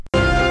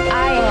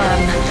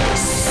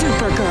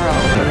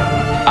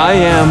I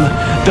am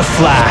the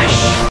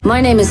Flash.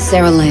 My name is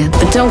Sarah Lance,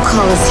 but don't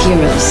call us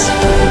heroes.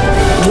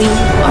 We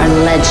are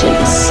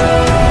legends.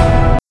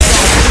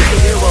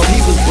 Hero,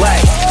 he was black.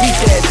 He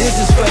said, "This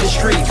is for the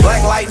street.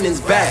 Black Lightning's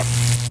back."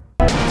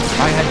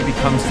 I had to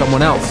become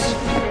someone else.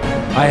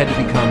 I had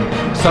to become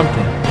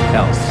something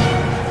else.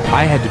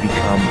 I had to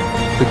become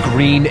the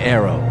Green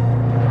Arrow.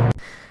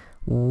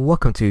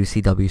 Welcome to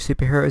CW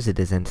Superheroes. It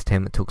is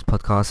Entertainment Talks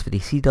podcast for the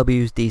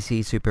CW's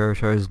DC superhero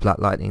shows Black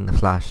Lightning, The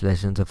Flash,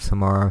 Legends of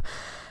Tomorrow,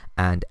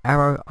 and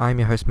Arrow. I'm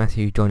your host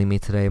Matthew. Joining me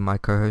today, my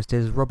co-host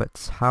is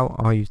Roberts. How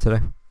are you today?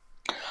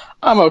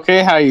 I'm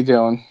okay. How you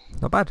doing?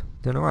 Not bad.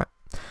 Doing alright.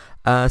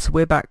 So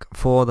we're back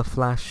for The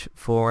Flash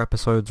for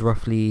episodes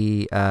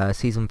roughly,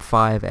 season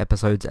 5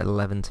 episodes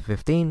 11 to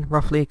 15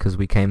 roughly, because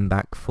we came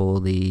back for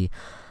the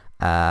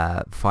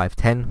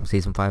 5-10,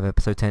 season 5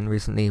 episode 10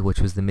 recently, which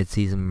was the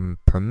mid-season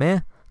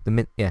premiere.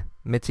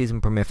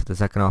 Mid-season premiere for the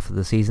second half of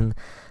the season.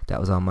 That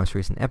was our most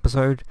recent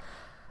episode.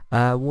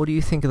 What do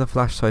you think of The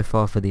Flash so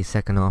far for the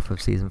second half of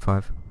season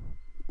 5?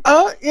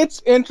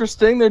 It's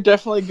interesting. They're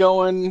definitely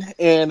going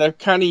in a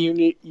kind of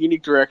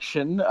unique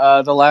direction.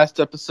 The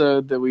last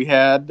episode that we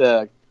had,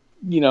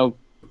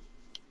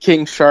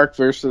 King Shark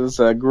versus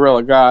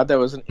Gorilla God, that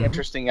was an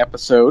interesting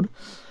episode.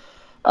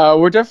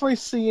 We're definitely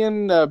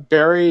seeing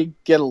Barry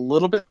get a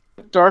little bit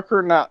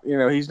darker.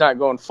 He's not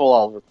going full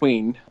Oliver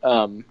Queen,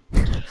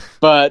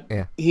 but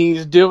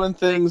he's doing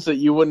things that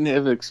you wouldn't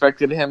have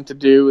expected him to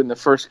do in the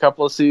first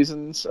couple of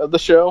seasons of the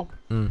show.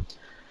 And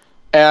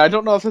I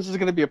don't know if this is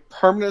going to be a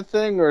permanent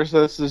thing or if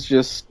this is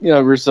just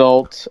a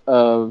result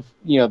of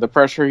the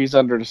pressure he's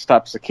under to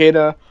stop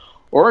Cicada,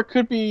 or it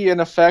could be an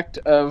effect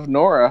of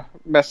Nora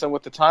messing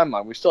with the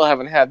timeline. We still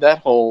haven't had that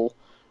whole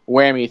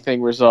whammy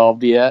thing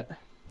resolved yet.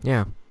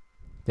 Yeah.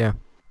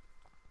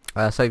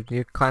 So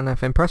you're kind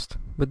of impressed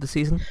with the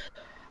season?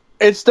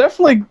 It's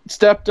definitely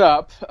stepped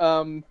up.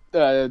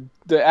 The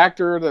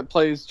actor that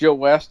plays Joe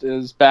West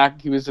is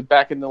back. He was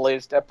back in the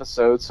latest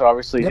episode, so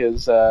obviously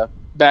his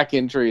back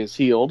injury is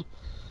healed.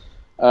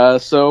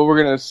 So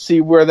we're going to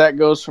see where that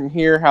goes from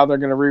here, how they're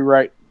going to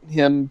rewrite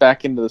him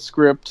back into the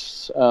script.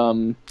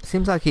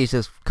 Seems like he's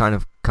just kind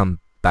of come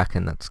back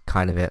and that's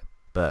kind of it.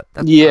 But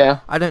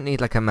I don't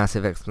need like a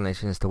massive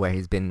explanation as to where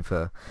he's been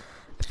for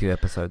a few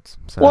episodes.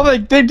 So. Well, they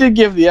did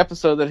give the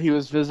episode that he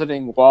was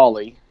visiting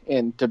Wally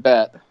in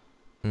Tibet.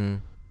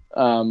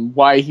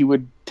 Why he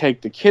would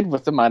take the kid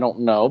with him, I don't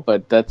know,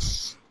 but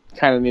that's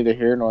kind of neither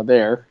here nor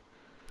there.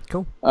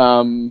 Cool.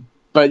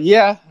 But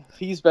yeah,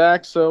 he's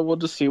back, so we'll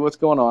just see what's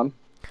going on.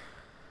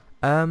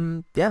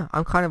 I'm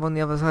kind of on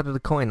the other side of the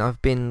coin.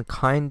 I've been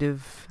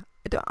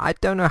I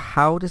don't know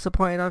how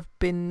disappointed I've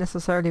been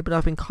necessarily, but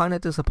I've been kind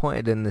of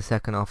disappointed in the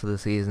second half of the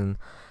season.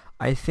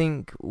 I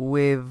think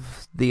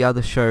with the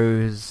other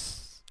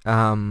shows,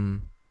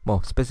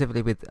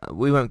 specifically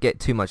we won't get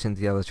too much into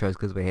the other shows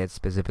because we're here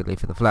specifically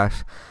for The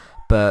Flash,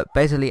 but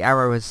basically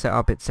Arrow has set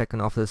up its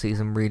second half of the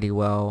season really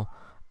well.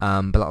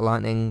 Black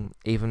Lightning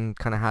even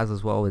kind of has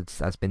as well.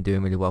 Has been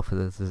doing really well for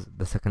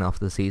the second half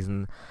of the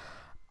season.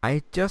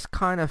 I just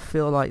kind of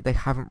feel like they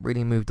haven't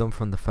really moved on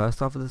from the first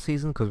half of the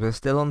season because we're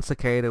still on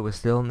Cicada, we're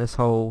still on this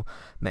whole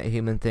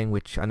metahuman thing,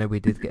 which I know we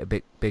did get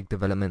a big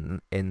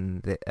development in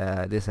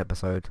this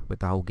episode with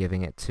the whole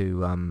giving it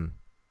to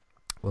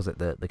was it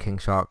the King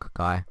Shark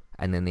guy,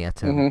 and then he had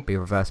to be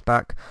reversed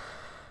back.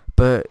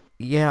 But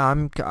yeah,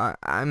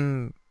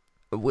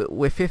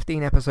 we're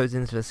 15 episodes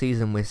into the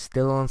season. We're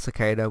still on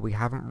Cicada. We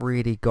haven't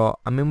really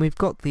got. I mean, we've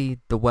got the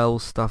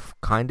Wells stuff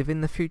kind of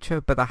in the future,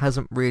 but that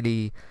hasn't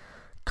really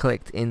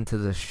clicked into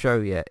the show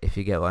yet, if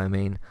you get what I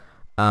mean.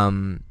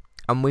 And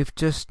we've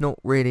just not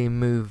really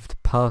moved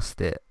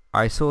past it.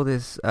 I saw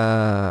this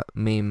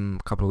meme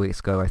a couple of weeks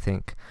ago, I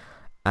think,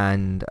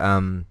 and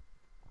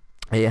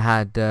it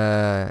had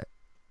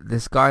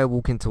this guy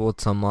walking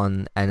towards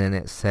someone, and then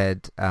it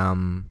said,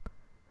 on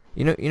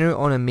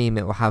a meme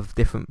it will have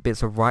different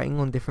bits of writing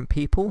on different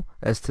people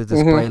as to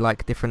display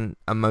like different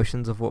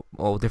emotions of what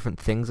or different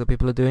things that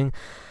people are doing.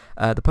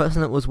 The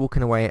person that was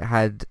walking away, it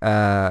had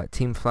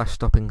Team Flash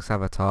stopping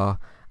Savitar,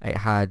 it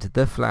had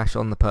the Flash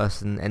on the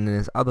person, and then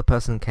this other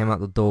person came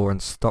out the door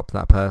and stopped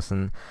that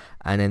person,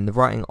 and then the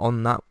writing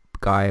on that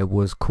guy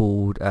was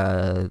called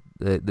the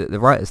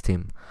writers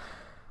team.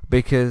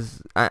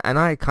 Because, and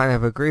I kind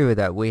of agree with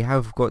that, we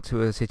have got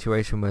to a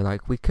situation where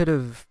like we could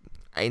have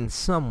in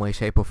some way,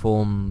 shape or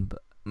form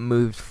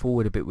moved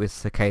forward a bit with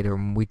Cicada,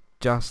 and we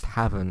just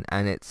haven't,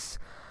 and it's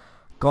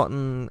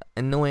gotten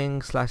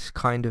annoying /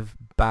 kind of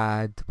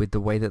bad with the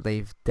way that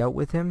they've dealt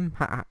with him.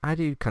 How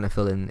do you kind of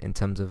feel in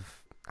terms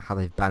of how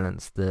they've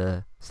balanced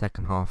the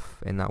second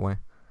half in that way?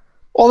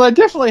 Well, they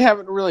definitely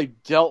haven't really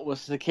dealt with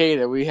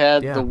Cicada. We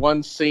had the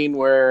one scene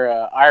where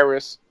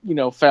Iris,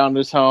 found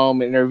his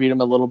home, interviewed him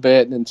a little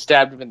bit, and then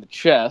stabbed him in the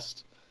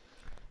chest.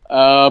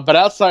 But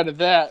outside of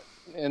that,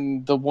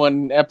 in the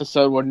one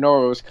episode where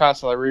Nora was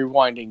constantly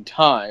rewinding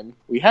time,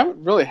 we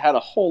haven't really had a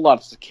whole lot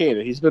of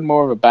Cicada. He's been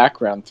more of a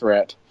background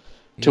threat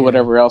to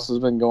whatever else has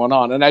been going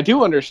on. And I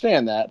do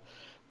understand that,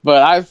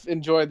 but I've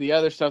enjoyed the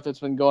other stuff that's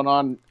been going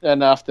on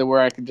enough that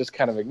where I can just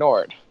kind of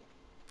ignore it.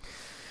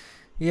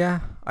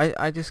 Yeah,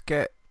 I just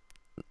get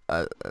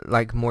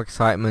like more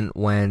excitement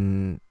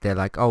when they're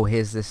like, oh,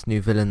 here's this new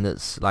villain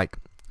that's like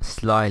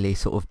slyly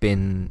sort of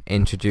been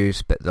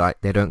introduced, but like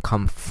they don't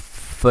come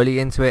fully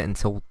into it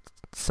until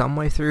some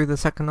way through the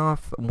second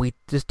half. We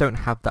just don't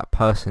have that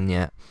person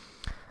yet.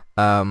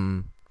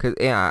 Cause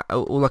yeah,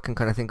 all I can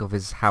kind of think of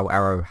is how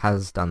Arrow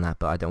has done that,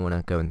 but I don't want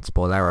to go and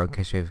spoil Arrow in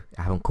case you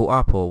haven't caught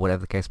up or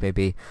whatever the case may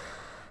be.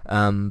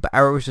 But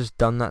Arrow has just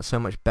done that so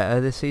much better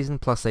this season.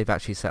 Plus, they've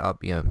actually set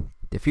up,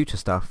 the future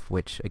stuff,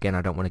 which again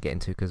I don't want to get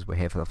into because we're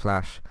here for the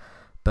Flash.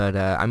 But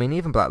I mean,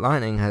 even Black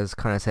Lightning has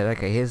kind of said,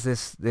 okay, here's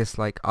this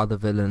like other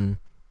villain,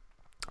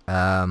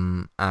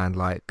 and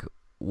like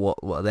what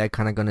they're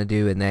kind of gonna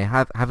do, and they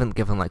haven't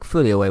given like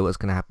fully away what's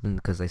gonna happen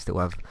because they still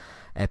have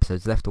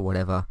episodes left or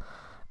whatever.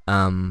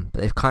 But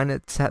they've kind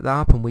of set that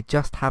up, and we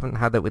just haven't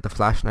had that with the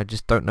Flash, and I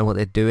just don't know what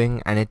they're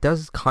doing. And it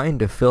does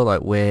kind of feel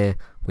like we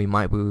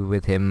might be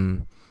with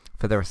him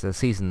for the rest of the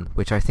season,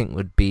 which I think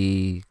would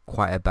be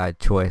quite a bad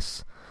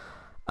choice.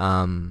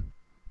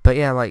 But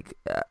yeah, like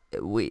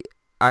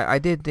I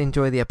did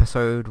enjoy the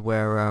episode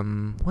where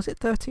was it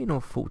 13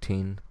 or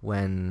 14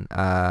 when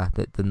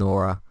the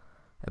Nora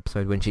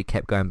episode, when she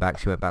kept going back,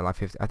 she went back like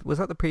 50. Was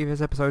that the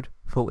previous episode?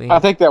 14? I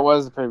think that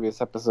was the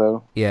previous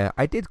episode. Yeah,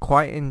 I did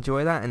quite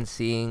enjoy that, and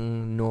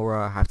seeing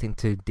Nora having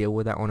to deal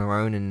with that on her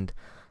own, and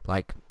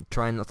like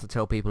trying not to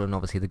tell people, and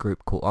obviously the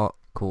group caught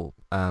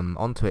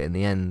onto it in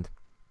the end.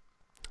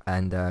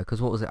 And because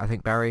what was it? I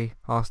think Barry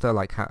asked her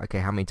like,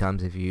 how many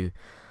times have you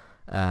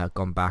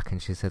gone back,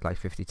 and she said like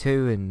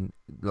 52, and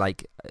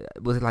like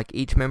was it like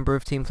each member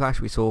of Team Flash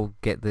we saw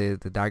get the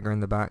dagger in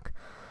the back?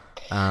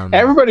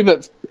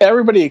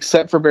 Everybody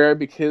except for Barry,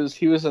 because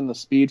he was in the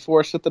Speed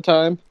Force at the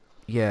time.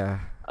 Yeah.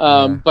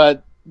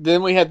 But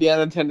then we had the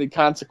unintended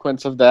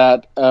consequence of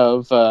that,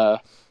 of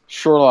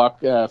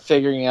Sherlock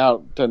figuring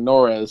out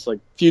Nora's like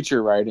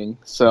future writing.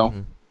 So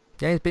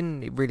yeah, he's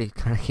been really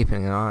kind of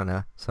keeping an eye on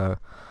her. So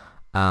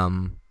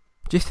do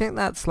you think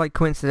that's like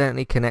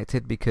coincidentally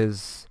connected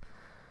because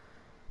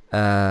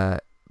of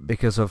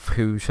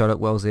who Sherlock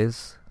Wells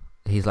is?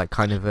 He's like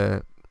kind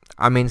of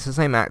I mean, it's the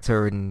same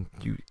actor, and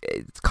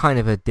it's kind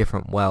of a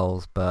different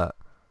Wells, but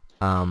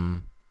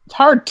it's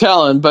hard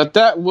telling. But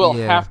that will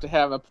have to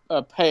have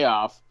a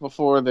payoff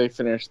before they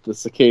finish the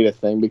Cicada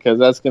thing, because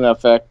that's going to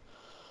affect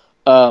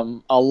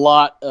a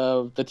lot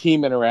of the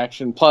team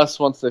interaction. Plus,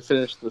 once they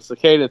finish the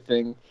Cicada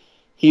thing,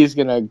 he's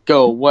going to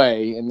go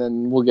away, and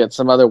then we'll get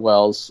some other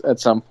Wells at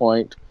some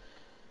point.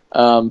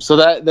 So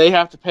that they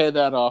have to pay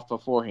that off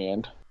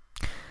beforehand.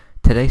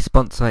 Today's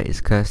sponsor is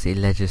Kirsty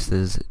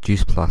Legister's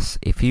Juice Plus.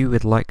 If you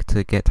would like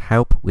to get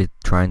help with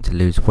trying to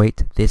lose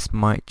weight, this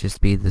might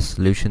just be the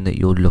solution that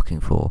you're looking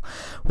for.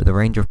 With a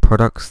range of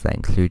products that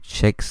include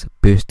shakes,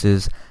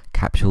 boosters,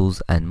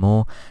 capsules and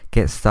more,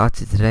 get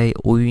started today.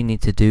 All you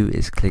need to do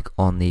is click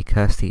on the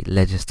Kirsty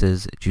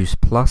Legister's Juice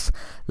Plus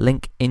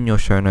link in your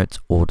show notes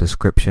or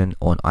description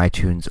on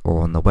iTunes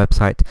or on the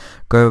website.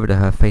 Go over to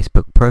her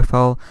Facebook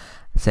profile,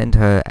 send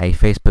her a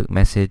Facebook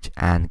message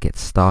and get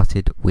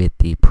started with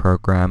the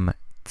program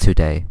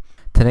today.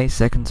 Today's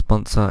second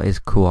sponsor is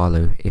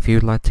Kualu. If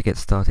you'd like to get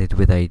started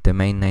with a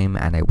domain name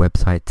and a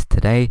website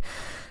today,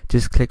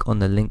 just click on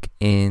the link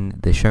in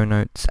the show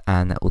notes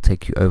and that will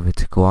take you over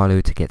to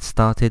Kualu to get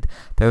started.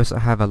 They also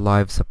have a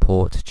live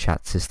support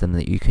chat system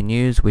that you can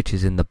use, which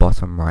is in the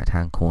bottom right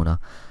hand corner.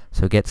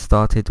 So get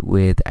started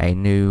with a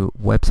new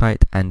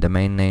website and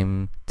domain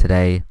name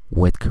today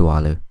with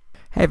Kualu.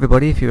 Hey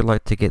everybody, if you would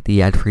like to get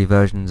the ad-free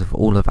versions of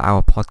all of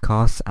our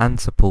podcasts and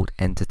support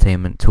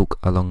Entertainment Talk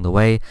along the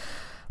way,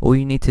 all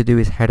you need to do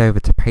is head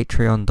over to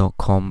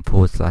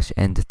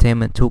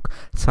patreon.com/entertainment talk.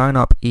 Sign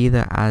up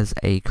either as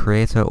a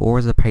creator or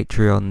as a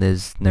Patreon.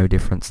 There's no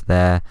difference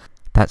there.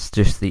 That's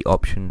just the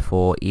option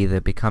for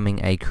either becoming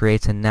a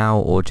creator now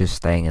or just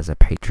staying as a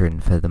patron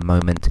for the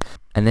moment.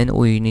 And then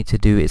all you need to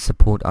do is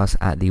support us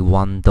at the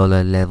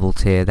 $1 level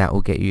tier. That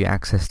will get you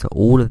access to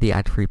all of the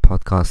ad-free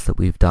podcasts that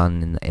we've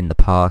done in the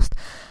past,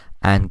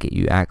 and get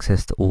you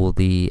access to all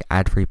the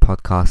ad-free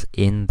podcasts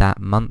in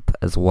that month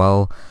as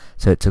well.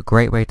 So it's a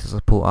great way to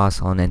support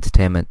us on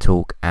Entertainment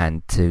Talk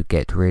and to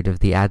get rid of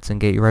the ads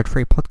and get your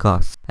ad-free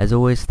podcasts. As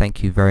always,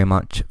 thank you very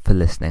much for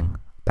listening.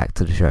 Back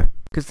to the show.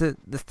 Because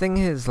the thing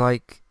is,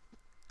 like,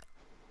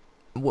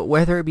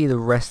 whether it be the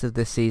rest of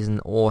this season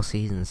or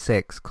season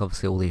 6, 'cause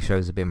obviously all these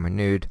shows have been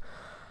renewed,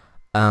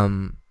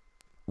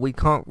 we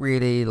can't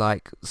really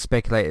like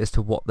speculate as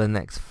to what the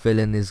next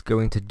villain is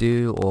going to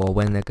do, or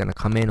when they're going to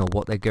come in, or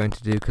what they're going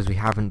to do, because we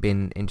haven't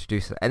been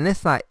introduced.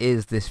 Unless that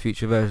is this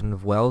future version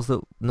of Wells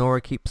that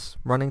Nora keeps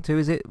running to.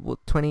 Is it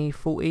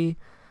 2049?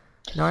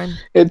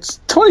 It's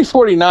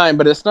 2049,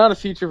 but it's not a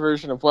future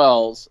version of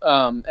Wells.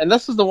 And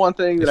this is the one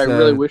thing that I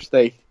really wish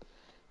they.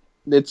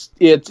 It's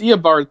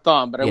Eobard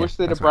Thawne, but I wish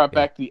they'd have brought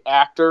back the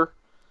actor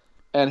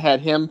and had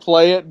him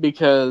play it,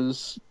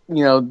 because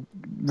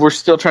we're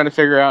still trying to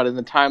figure out in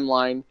the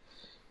timeline,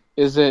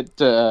 is it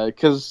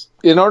because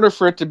in order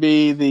for it to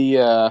be the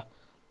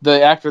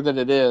actor that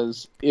it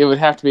is, it would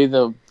have to be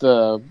the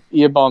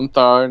Eobard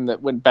Thawne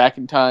that went back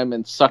in time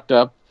and sucked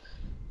up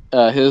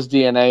his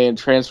DNA and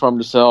transformed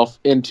himself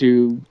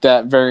into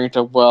that variant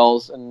of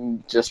Wells,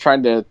 and just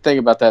trying to think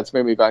about that's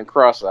made me gone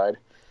cross-eyed.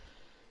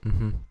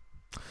 Mm-hmm.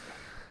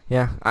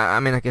 Yeah, I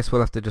mean, I guess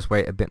we'll have to just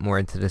wait a bit more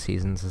into the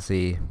season to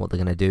see what they're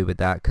gonna do with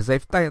that, because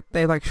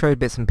they like showed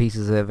bits and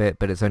pieces of it,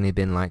 but it's only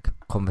been like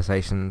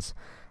conversations,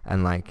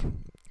 and like,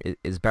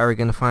 is Barry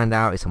gonna find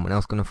out? Is someone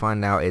else gonna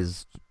find out?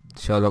 Is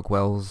Sherlock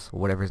Wells or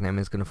whatever his name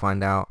is gonna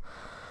find out?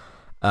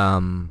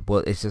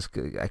 Well, it's just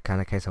a kind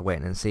of case of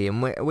waiting and see,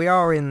 and we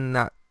are in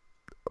that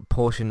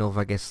portion of,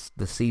 I guess,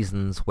 the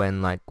seasons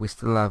when like we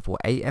still have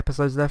 8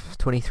 episodes left,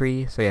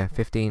 23. So yeah,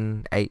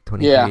 15, 8,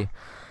 23. Yeah.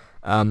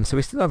 So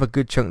we still have a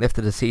good chunk left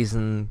of the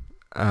season,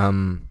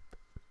 and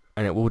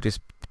it will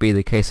just be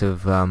the case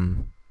of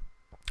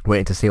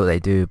waiting to see what they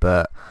do.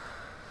 But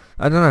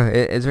I don't know.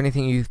 Is there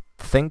anything you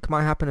think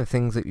might happen, of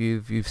things that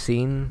you've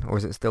seen, or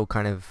is it still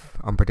kind of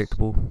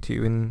unpredictable to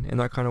you in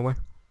that kind of way?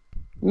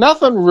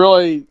 Nothing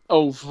really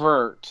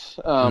overt.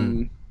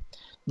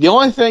 The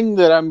only thing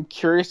that I'm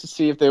curious to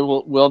see if they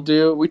will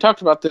do, we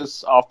talked about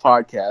this off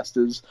podcast,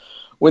 is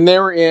when they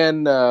were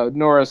in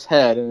Nora's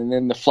head and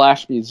in the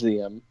Flash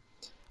Museum.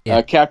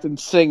 Yeah. Captain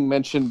Singh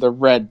mentioned the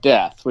Red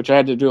Death, which I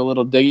had to do a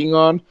little digging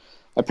on.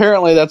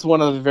 Apparently, that's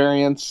one of the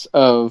variants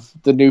of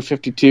the New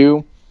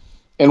 52,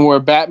 and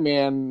where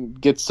Batman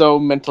gets so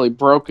mentally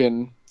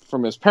broken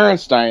from his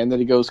parents dying that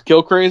he goes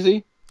kill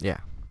crazy. Yeah.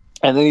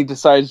 And then he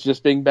decides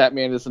just being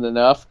Batman isn't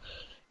enough,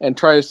 and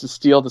tries to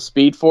steal the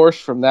Speed Force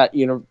from that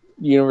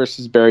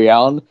universe's Barry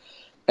Allen.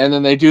 And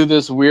then they do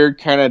this weird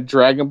kind of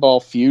Dragon Ball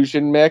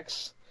fusion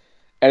mix.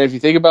 And if you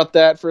think about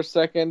that for a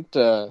second,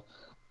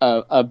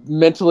 a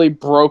mentally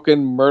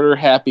broken,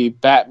 murder-happy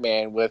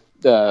Batman with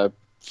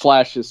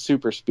Flash's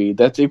super speed,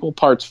 that's equal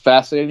parts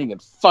fascinating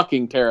and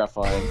fucking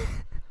terrifying.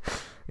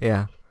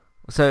 Yeah.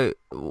 So,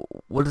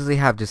 what does he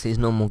have? Just his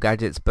normal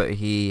gadgets, but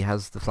he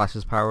has the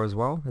Flash's power as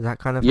well? Is that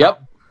kind of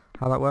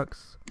how that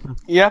works?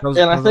 Yep,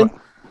 and I think...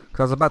 Because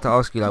I was about to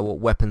ask you, like, what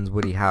weapons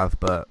would he have,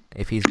 but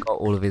if he's got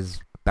all of his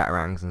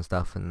batarangs and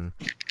stuff and...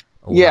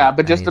 Yeah,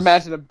 but just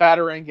imagine a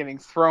batarang getting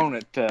thrown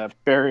at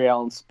Barry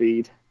Allen's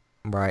speed.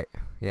 Right,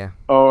 yeah.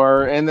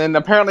 And then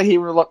apparently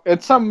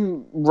at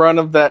some run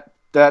of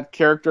that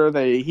character,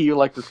 he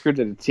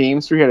recruited a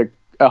team, so he had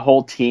a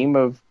whole team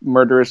of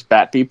murderous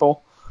bat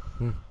people.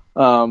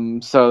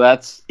 So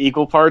that's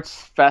equal parts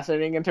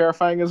fascinating and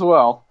terrifying as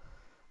well.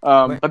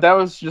 But that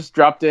was just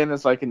dropped in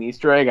as like an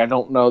Easter egg. I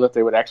don't know that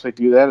they would actually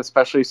do that,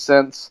 especially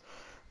since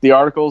the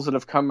articles that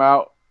have come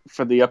out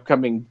for the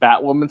upcoming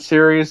Batwoman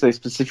series, they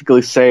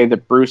specifically say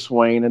that Bruce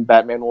Wayne and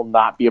Batman will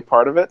not be a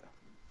part of it.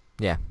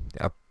 Yeah,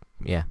 I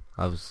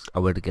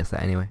would have guessed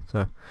that anyway.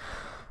 So,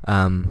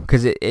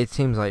 because it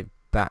seems like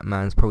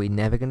Batman's probably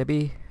never going to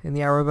be in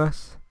the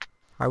Arrowverse.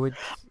 I would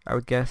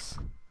guess.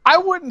 I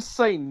wouldn't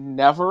say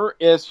never.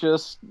 It's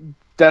just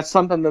that's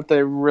something that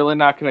they're really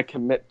not going to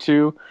commit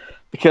to,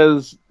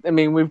 because I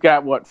mean we've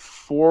got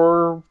 3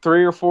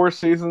 or 4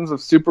 seasons of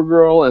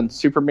Supergirl, and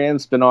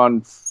Superman's been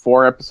on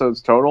 4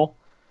 episodes total,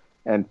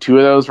 and 2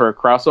 of those were a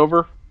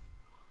crossover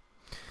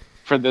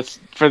for this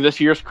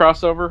year's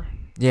crossover.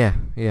 Yeah,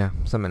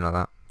 something like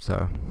that.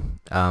 So,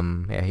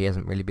 he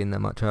hasn't really been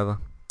that much over.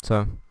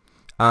 So,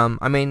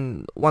 I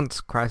mean,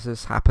 once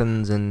Crisis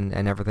happens and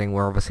everything,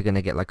 we're obviously going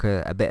to get like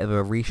a bit of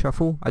a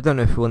reshuffle. I don't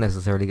know if we'll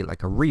necessarily get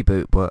like a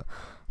reboot, but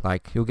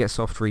like you'll get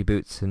soft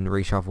reboots and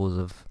reshuffles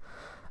of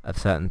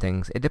certain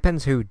things. It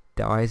depends who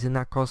dies in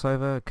that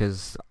crossover,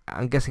 because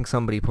I'm guessing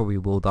somebody probably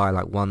will die,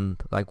 like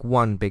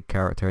one big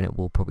character, and it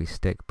will probably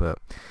stick. But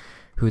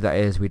who that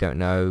is, we don't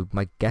know.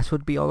 My guess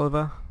would be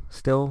Oliver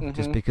still,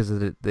 just because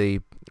of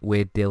the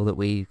weird deal that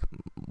we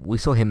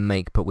saw him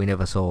make, but we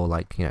never saw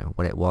like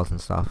what it was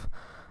and stuff.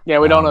 Yeah,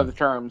 we don't know the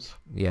terms.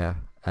 Yeah,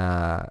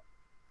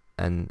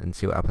 and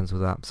see what happens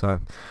with that.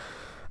 So,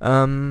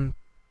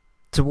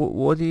 so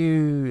what do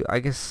you? I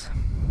guess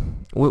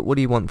what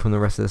do you want from the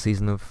rest of the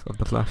season of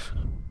The Flash?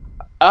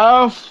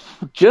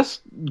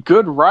 Just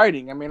good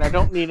writing. I mean, I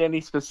don't need any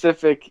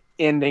specific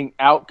ending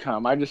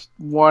outcome. I just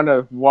want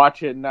to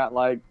watch it and not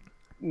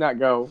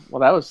go, well,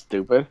 that was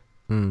stupid.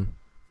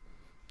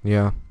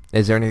 Yeah.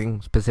 Is there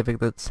anything specific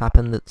that's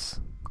happened that's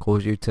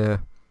caused you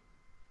to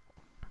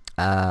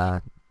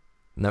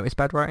notice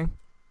bad writing?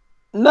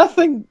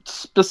 Nothing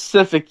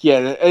specific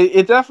yet.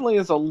 It definitely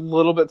is a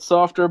little bit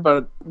softer,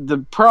 but the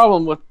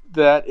problem with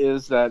that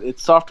is that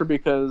it's softer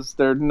because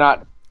they're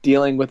not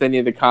dealing with any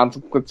of the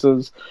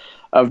consequences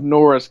of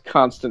Nora's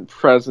constant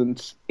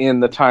presence in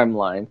the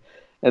timeline.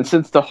 And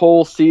since the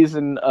whole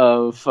season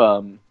of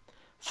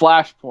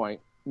Flashpoint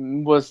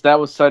was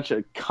such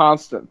a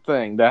constant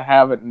thing, to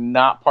have it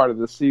not part of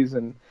the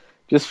season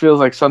just feels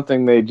like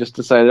something they just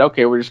decided,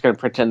 okay, we're just going to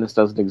pretend this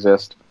doesn't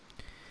exist.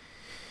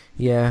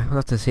 Yeah, we'll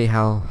have to see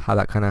how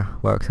that kind of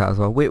works out as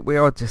well. We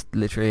are just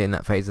literally in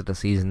that phase of the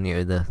season,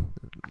 the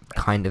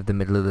kind of the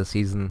middle of the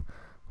season,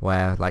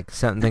 where like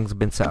certain things have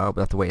been set up.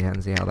 We'll have to wait here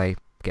and see how they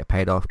get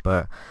paid off.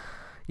 But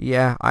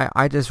yeah,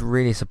 I just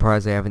really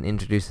surprised they haven't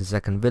introduced a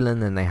second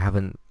villain, and they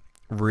haven't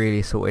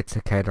really sorted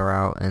Takeda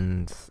out,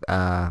 and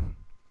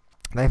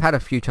they've had a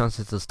few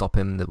chances to stop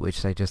him,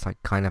 which they just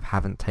like kind of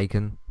haven't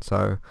taken.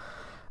 So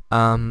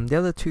the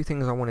other two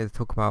things I wanted to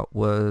talk about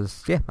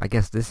was, I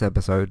guess this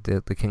episode,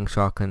 the King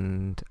Shark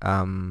and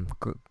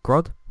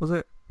Grodd, was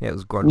it? Yeah, it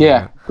was Grodd.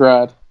 Yeah,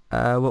 Grodd.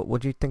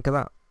 What do you think of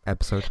that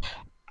episode?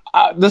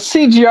 The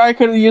CGI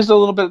could have used a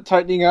little bit of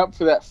tightening up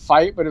for that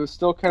fight, but it was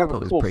still kind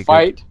of a cool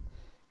fight.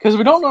 Because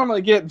we don't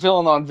normally get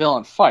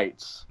villain-on-villain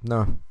fights.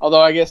 No.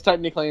 Although I guess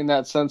technically in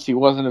that sense he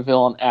wasn't a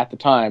villain at the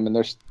time, and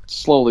they're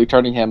slowly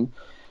turning him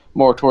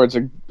more towards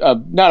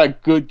not a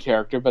good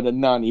character, but a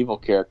non-evil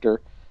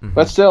character. Mm-hmm.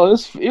 But still,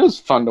 it was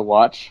fun to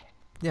watch.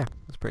 Yeah,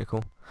 it was pretty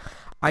cool.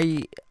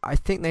 I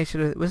think they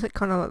should have... Was it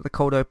kind of like the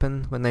cold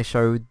open when they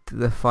showed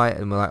the fight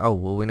and we're like, oh,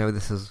 well, we know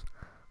this is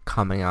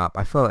coming up.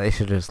 I feel like they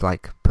should have just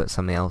like put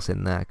something else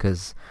in there,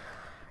 because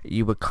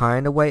you were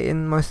kind of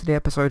waiting most of the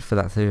episode for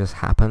that to just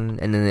happen,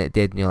 and then it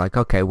did, and you're like,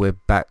 okay, we're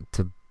back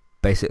to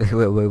basically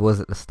where we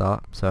was at the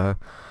start. So,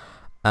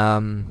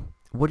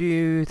 what do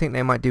you think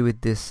they might do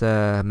with this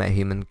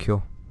metahuman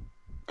cure,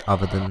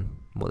 other than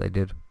what they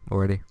did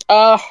already?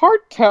 Hard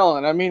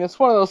telling. I mean, it's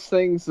one of those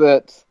things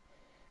that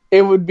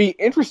it would be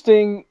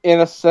interesting in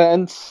a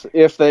sense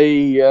if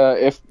they,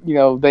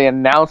 they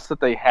announced that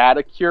they had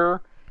a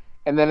cure,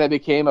 and then it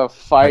became a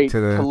fight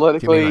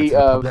politically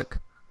of.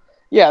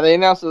 Yeah, they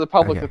announced to the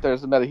public that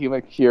there's a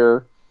metahuman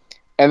cure,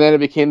 and then it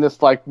became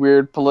this like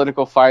weird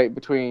political fight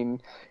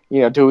between,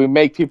 do we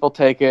make people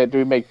take it? Do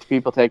we make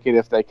people take it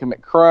if they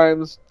commit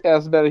crimes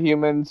as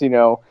metahumans?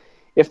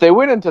 If they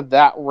went into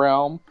that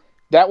realm,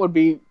 that would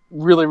be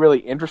really, really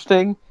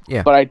interesting.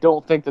 Yeah. But I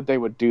don't think that they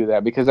would do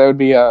that, because that would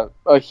be a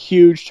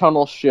huge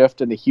tonal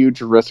shift and a huge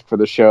risk for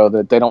the show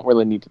that they don't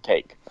really need to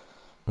take.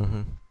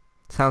 Mm-hmm.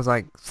 Sounds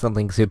like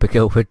something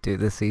Supergirl would do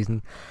this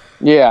season.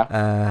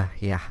 Yeah.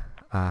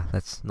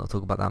 Let's not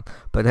talk about that.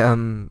 But I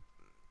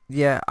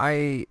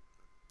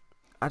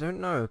don't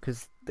know,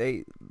 because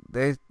they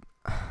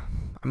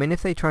I mean,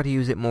 if they try to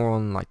use it more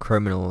on like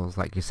criminals,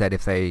 like you said,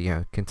 if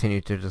they continue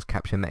to just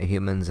capture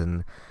metahumans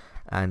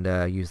and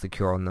use the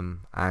cure on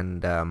them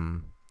and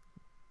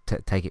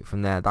take it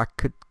from there, that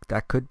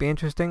could be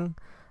interesting.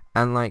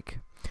 And like,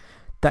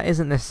 that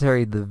isn't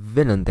necessarily the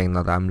villain thing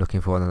that I'm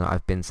looking for, and that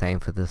I've been saying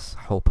for this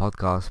whole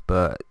podcast,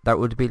 but that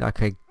would be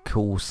like a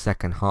cool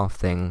second half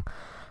thing.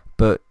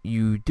 But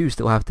you do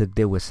still have to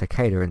deal with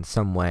Cicada in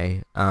some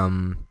way.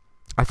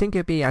 I think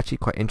it'd be actually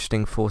quite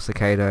interesting for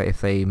Cicada if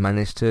they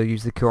managed to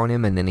use the cure on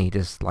him, and then he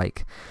just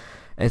like,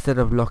 instead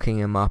of locking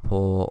him up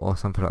or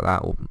something like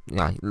that, or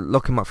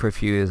lock him up for a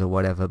few years or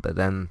whatever, but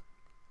then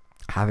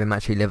have him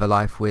actually live a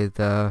life with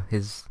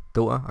his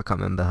daughter. I can't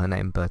remember her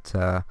name, but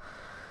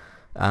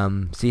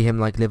see him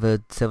like live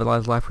a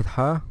civilized life with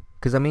her.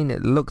 Because I mean,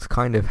 it looked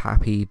kind of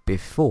happy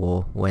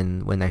before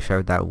when they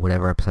showed that,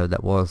 whatever episode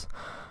that was.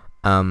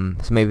 So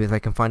maybe if they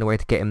can find a way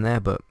to get him there,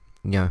 but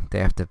they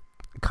have to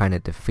kind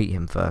of defeat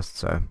him first,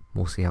 so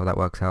we'll see how that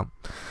works out.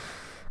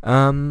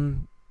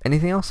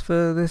 Anything else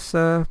for this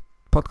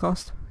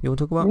podcast you want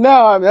to talk about?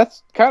 No, I mean,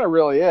 that's kind of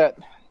really it.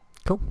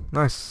 Cool,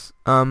 nice.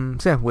 So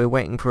yeah, we're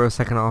waiting for a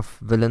second half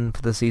villain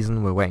for the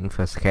season. We're waiting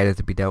for Cicada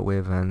to be dealt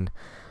with, and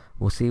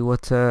we'll see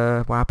what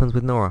happens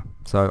with Nora.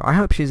 So I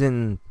hope she's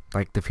in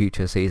like the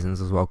future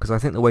seasons as well, because I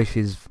think the way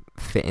she's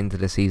fit into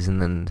the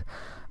season and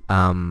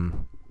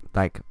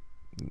like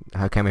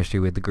her chemistry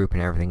with the group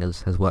and everything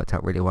has worked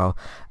out really well.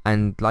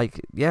 And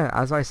like,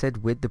 as I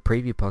said with the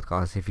preview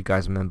podcast, if you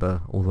guys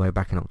remember all the way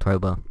back in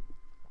October,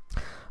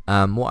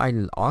 what I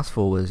asked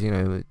for was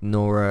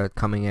Nora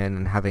coming in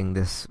and having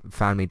this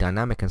family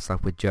dynamic and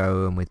stuff with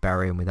Joe and with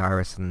Barry and with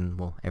Iris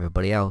and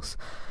everybody else,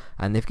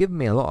 and they've given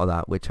me a lot of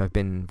that, which I've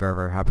been very,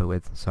 very happy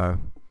with. So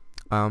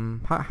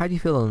how do you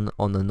feel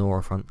on the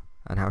Nora front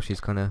and how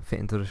she's kind of fit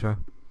into the show?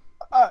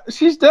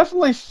 She's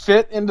definitely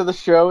fit into the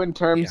show in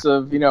terms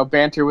of,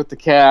 banter with the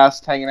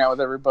cast, hanging out with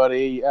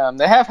everybody.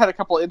 They have had a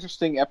couple of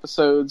interesting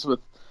episodes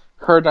with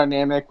her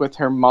dynamic with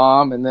her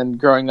mom, and then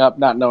growing up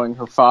not knowing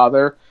her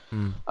father.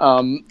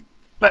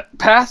 But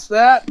past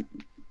that,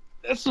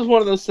 this is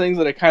one of those things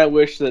that I kind of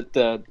wish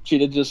that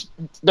she'd have just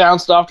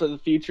bounced off to the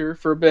future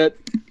for a bit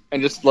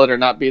and just let her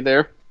not be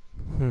there.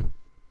 And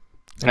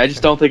I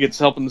just don't think it's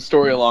helping the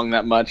story along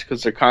that much,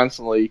 because they're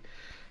constantly,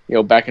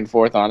 back and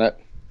forth on it.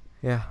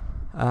 Yeah.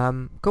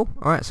 Cool.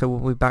 Alright, so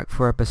we'll be back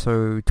for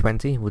episode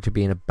 20, which will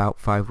be in about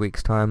 5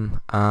 weeks' time,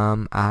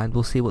 and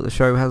we'll see what the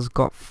show has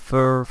got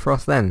for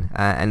us then.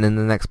 And then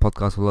the next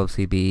podcast will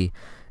obviously be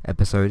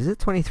episode, is it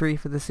 23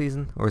 for this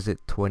season, or is it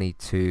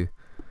 22?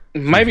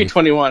 It might be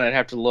 21, I'd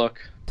have to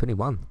look.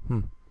 21?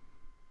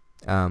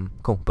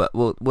 Cool, but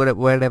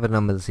whatever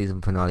number the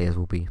season finale is,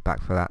 we'll be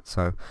back for that.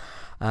 So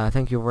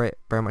thank you very,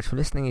 very much for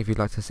listening. If you'd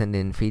like to send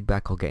in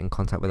feedback or get in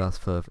contact with us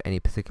for any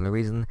particular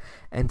reason,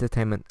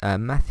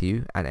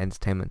 Matthew at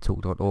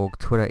entertainmenttalk.org,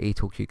 Twitter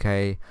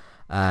eTalkUK.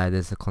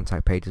 There's a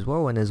contact page as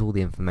well, and there's all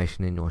the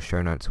information in your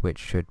show notes, which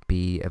should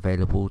be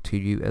available to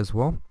you as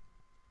well.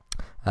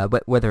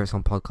 Whether it's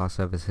on podcast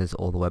services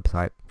or the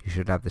website, you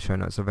should have the show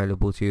notes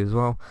available to you as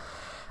well.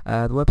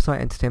 The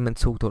website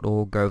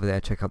entertainmenttalk.org, go over there,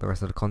 check out the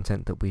rest of the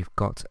content that we've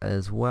got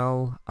as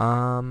well.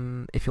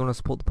 If you want to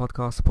support the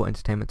podcast, support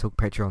Entertainment Talk,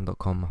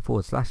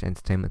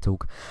 patreon.com/Entertainment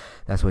Talk.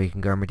 That's where you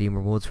can go and redeem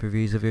rewards for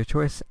reviews of your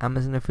choice.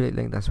 Amazon affiliate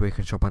link, that's where you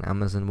can shop on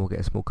Amazon. We'll get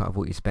a small cut of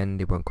what you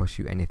spend. It won't cost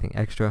you anything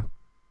extra,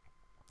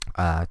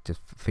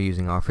 just for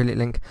using our affiliate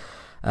link.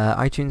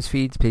 iTunes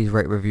feeds, please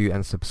rate, review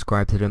and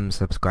subscribe to them.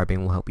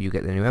 Subscribing will help you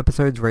get the new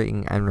episodes.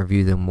 Rating and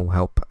review them will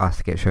help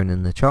us get shown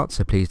in the charts,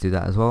 so please do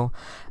that as well.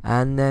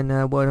 And then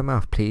word of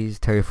mouth, please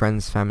tell your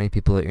friends, family,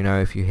 people that you know.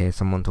 If you hear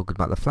someone talking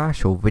about The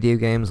Flash or video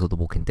games or The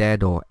Walking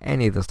Dead or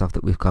any of the stuff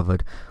that we've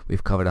covered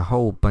a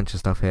whole bunch of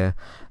stuff here.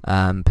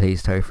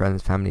 Please tell your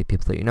friends, family,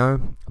 people that you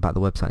know about the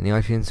website and the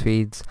iTunes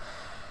feeds.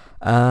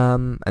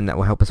 And that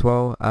will help as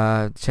well.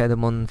 Share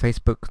them on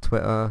Facebook,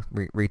 Twitter,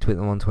 retweet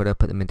them on Twitter,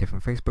 put them in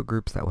different Facebook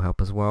groups. That will help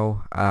as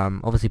well.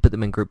 Obviously put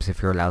them in groups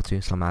if you're allowed to.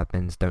 Some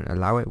admins don't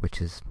allow it,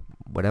 which is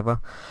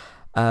whatever.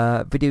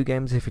 Video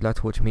games, if you'd like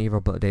to watch me,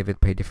 Robert or David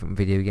play different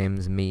video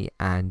games. Me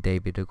and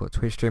David have got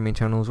Twitch streaming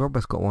channels.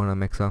 Robert's got one on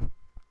Mixer.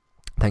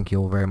 Thank you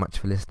all very much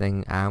for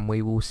listening, and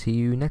we will see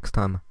you next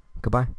time. Goodbye.